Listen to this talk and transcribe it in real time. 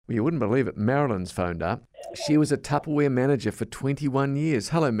Well, you wouldn't believe it. Marilyn's phoned up. She was a Tupperware manager for 21 years.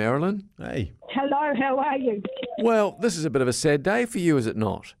 Hello, Marilyn. Hey. Hello, how are you? Well, this is a bit of a sad day for you, is it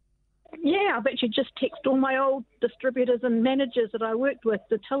not? Yeah, I bet you just text all my old distributors and managers that I worked with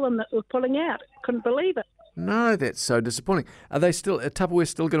to tell them that we're pulling out. Couldn't believe it. No, that's so disappointing. Are Tupperware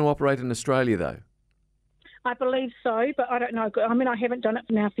still going to operate in Australia, though? I believe so, but I don't know. I mean, I haven't done it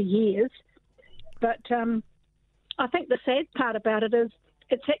now for years. But I think the sad part about it is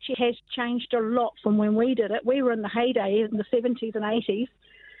it actually has changed a lot from when we did it. We were in the heyday in the 70s and 80s,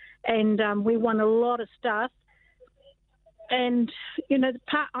 and we won a lot of stuff. And, you know,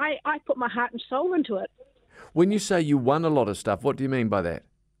 I put my heart and soul into it. When you say you won a lot of stuff, what do you mean by that?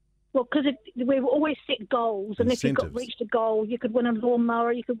 Well, because we've always set goals, and if you reached a goal, you could win a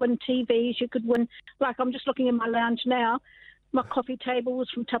lawnmower, you could win TVs, you could win, like I'm just looking in my lounge now, my coffee table was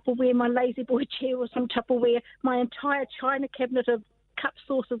from Tupperware, my lazy boy chair was from Tupperware, my entire china cabinet of cups,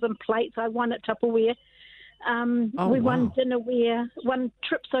 saucers and plates I won at Tupperware. We won dinnerware, won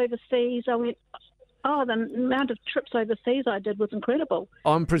trips overseas. The amount of trips overseas I did was incredible.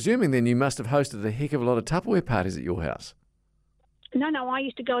 I'm presuming then you must have hosted a heck of a lot of Tupperware parties at your house. No, I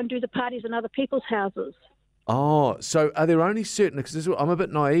used to go and do the parties in other people's houses. Oh, so are there only certain, because I'm a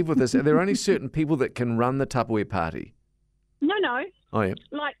bit naive with this, are there only certain people that can run the Tupperware party? No. Oh, yeah.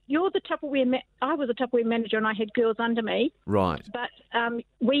 Like, you're the Tupperware, I was a Tupperware manager and I had girls under me. Right. But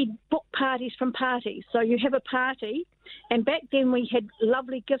we book parties from parties. So you have a party, and back then we had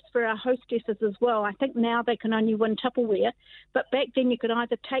lovely gifts for our hostesses as well. I think now they can only win Tupperware. But back then you could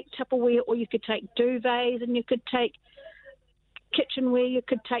either take Tupperware or you could take duvets, and you could take kitchenware, you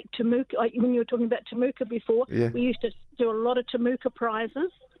could take Temuka. Like when you were talking about Temuka before, we used to do a lot of Temuka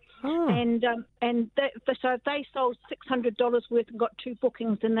prizes. Oh. So if they sold $600 worth and got 2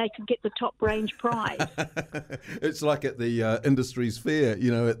 bookings, then they could get the top range prize. It's like at the industry's fair,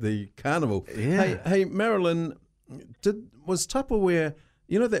 you know, at the carnival. Yeah. Hey, Marilyn, was Tupperware,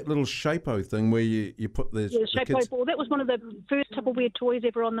 you know, that little Shapo thing where you put the Shapo kids... ball. That was one of the first Tupperware toys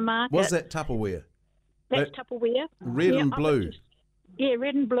ever on the market. Was that Tupperware? That's Tupperware. Red and blue.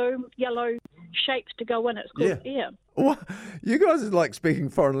 Red and blue, yellow shapes to go in it. It's called, What? You guys are like speaking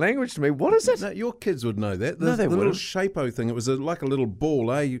foreign language to me. What is it? No, your kids would know that. No, they the little wouldn't. Shapo thing. It was like a little ball,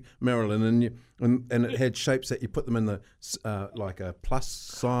 Marilyn? And it had shapes that you put them in the like a plus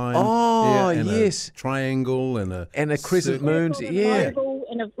sign. Oh, and yes. a triangle and a crescent moons.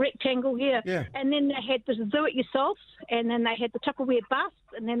 And a rectangle, yeah. And then they had the do-it-yourself, and then they had the Tupperware bus,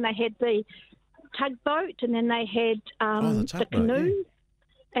 and then they had the tugboat, and then they had the canoe,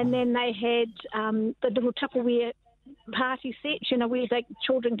 and then they had the little Tupperware party sets, you know, where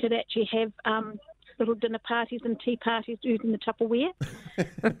children could actually have little dinner parties and tea parties using the Tupperware.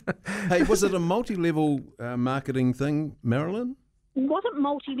 Hey, was it a multi-level marketing thing, Marilyn? It wasn't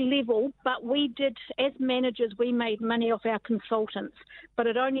multi-level, but we did, as managers, we made money off our consultants, but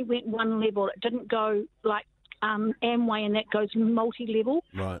it only went one level. It didn't go like Amway, and that goes multi-level.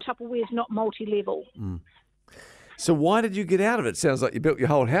 Right. Tupperware's not multi-level. Mm. So why did you get out of it? Sounds like you built your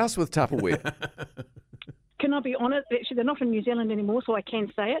whole house with Tupperware. Can I be honest? Actually, they're not in New Zealand anymore, so I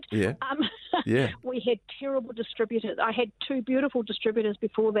can say it. Yeah. We had terrible distributors. I had 2 beautiful distributors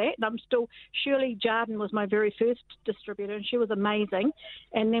before that, and Shirley Jardin was my very first distributor, and she was amazing.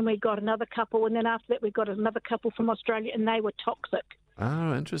 And then we got another couple, and then after that we got another couple from Australia, and they were toxic.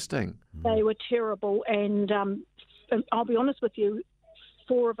 Oh, interesting. They were terrible, and I'll be honest with you,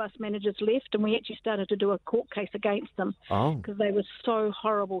 4 of us managers left, and we actually started to do a court case against them because they were so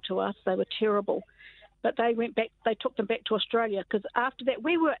horrible to us. They were terrible. But they went back. They took them back to Australia because after that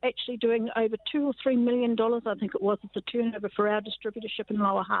we were actually doing over $2 or $3 million, I think it was, the turnover for our distributorship in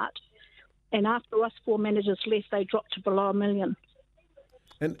Lower Hutt. And after us 4 managers left, they dropped to below $1 million.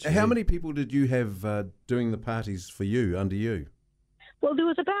 And how many people did you have doing the parties for you, under you? Well, there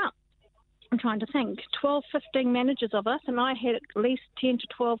was about, I'm trying to think, 12, 15 managers of us, and I had at least 10 to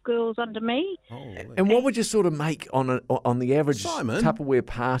 12 girls under me. And what would you sort of make on the average Simon? Tupperware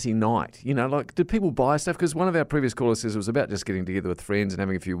party night? You know, like, did people buy stuff? Because one of our previous callers says it was about just getting together with friends and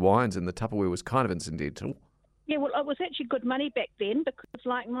having a few wines, and the Tupperware was kind of incidental. Yeah, well, it was actually good money back then because,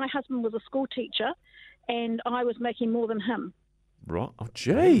 like, my husband was a school teacher, and I was making more than him. Right. Oh,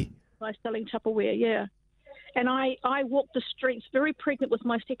 gee. By selling Tupperware, yeah. And I walked the streets very pregnant with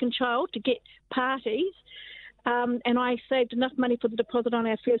my second child to get parties, and I saved enough money for the deposit on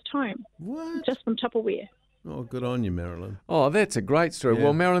our first home. What? Just from Tupperware. Oh, good on you, Marilyn. Oh, that's a great story. Yeah.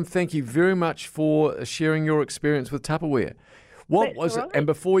 Well, Marilyn, thank you very much for sharing your experience with Tupperware. What That's was all it? right. And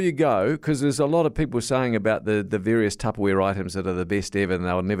before you go, because there's a lot of people saying about the various Tupperware items that are the best ever and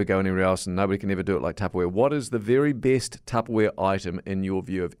they'll never go anywhere else and nobody can ever do it like Tupperware. What is the very best Tupperware item in your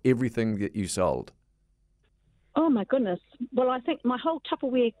view of everything that you sold? Oh my goodness. Well, I think my whole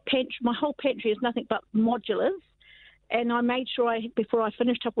Tupperware pantry is nothing but modulars. And I made sure before I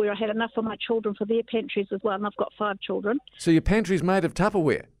finished Tupperware, I had enough for my children for their pantries as well. And I've got 5 children. So your pantry's made of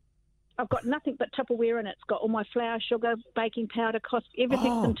Tupperware? I've got nothing but Tupperware in it. It's got all my flour, sugar, baking powder,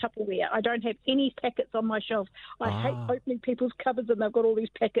 everything's in Tupperware. I don't have any packets on my shelves. I hate opening people's cupboards and they've got all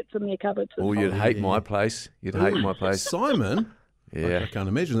these packets in their cupboards. Oh, you'd hate my place. You'd hate my place. Simon? Yeah. I can't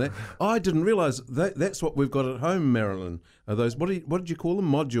imagine that. I didn't realise that's what we've got at home, Marilyn. Are those, what did you call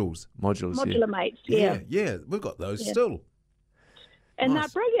them? Modules? Modular Mates, yeah. Yeah, we've got those still. And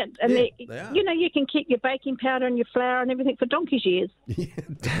Nice. they're brilliant. And Yeah, they are. you know, you can keep your baking powder and your flour and everything for donkey's years.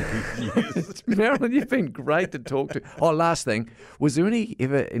 Marilyn, you've been great to talk to. Oh, last thing. Was there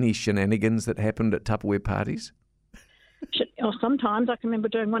ever any shenanigans that happened at Tupperware parties? Or sometimes I can remember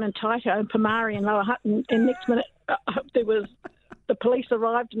doing one in Taito and Pomari and Lower Hutt, and next minute there was the police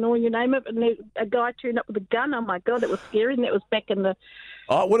arrived and all you name it, and a guy turned up with a gun. Oh my God, it was scary. And that was back in the.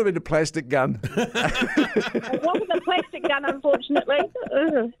 Oh, it would have been a plastic gun. It wasn't a plastic gun, unfortunately.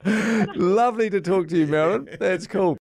 Lovely to talk to you, Marilyn. That's cool.